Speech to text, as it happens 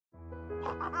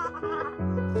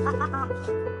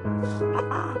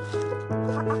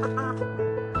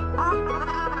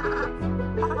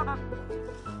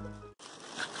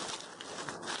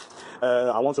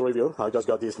I want to review. I just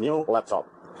got this new laptop.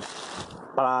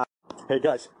 Ta-da! Hey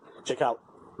guys, check out.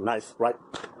 Nice, right?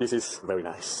 This is very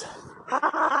nice.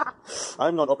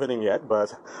 I'm not opening yet,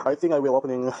 but I think I will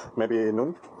opening maybe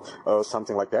noon or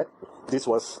something like that. This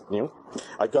was new.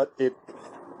 I got it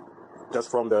just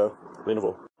from the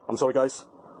Lenovo. I'm sorry guys,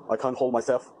 I can't hold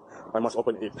myself. I must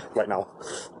open it right now.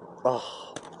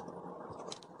 Oh,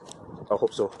 I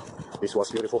hope so. This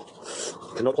was beautiful.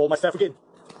 Cannot hold myself again.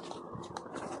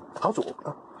 How to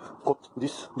God,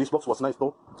 this box was nice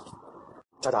though.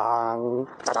 Ta-dang,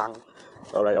 ta-dang.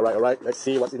 Alright. Let's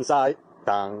see what's inside.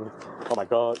 Dang. Oh my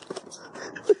god.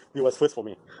 It was first for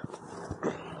me.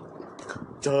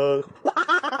 Come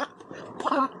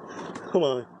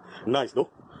on. Nice though.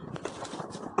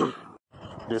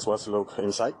 This was look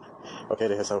inside. Okay,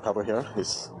 there's a cover here.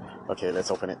 Okay, let's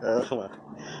open it.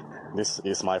 This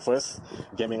is my first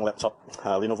gaming laptop,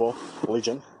 Lenovo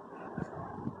Legion.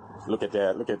 Look at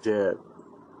that.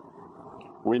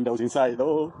 Windows inside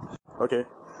though. Okay,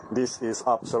 this is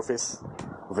up surface.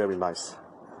 Very nice.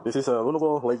 This is a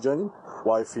Lenovo Legion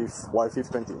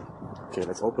Y520. Okay,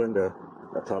 let's open the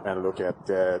laptop and look at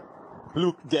that.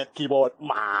 Look that keyboard.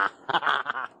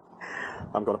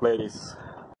 I'm gonna play this.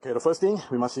 Okay, the first thing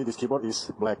we must see, this keyboard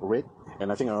is black red,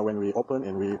 and I think when we open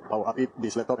and we power up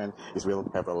this laptop, and it will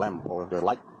have a lamp or the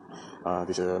light.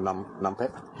 This is a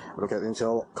numpad. Look at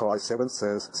Intel Core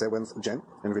i7th Gen,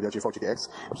 NVIDIA G4 GTX.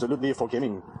 Absolutely for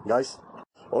gaming, guys.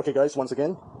 Okay, guys, once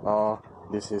again,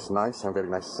 this is nice and very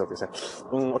nice surface.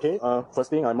 Okay, first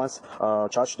thing I must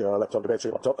charge the laptop, the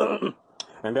battery laptop.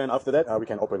 And then after that, we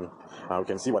can open. We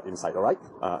can see what inside. All right.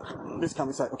 This comes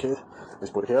inside. Okay, let's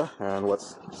put it here and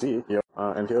let's see here.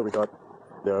 And here we got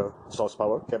the source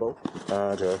power cable.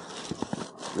 The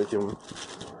lithium.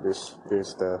 This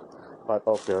is the part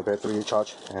of the battery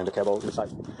charge and the cable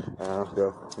inside.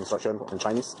 The instruction in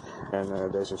Chinese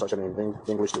and there's instruction in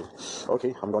English too.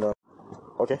 Okay, I'm gonna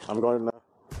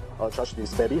charge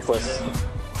this baby first.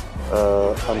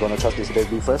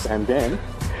 And then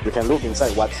you can look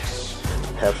inside what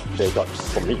have they got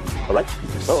from me. Alright?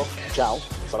 So, ciao.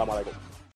 Assalamualaikum.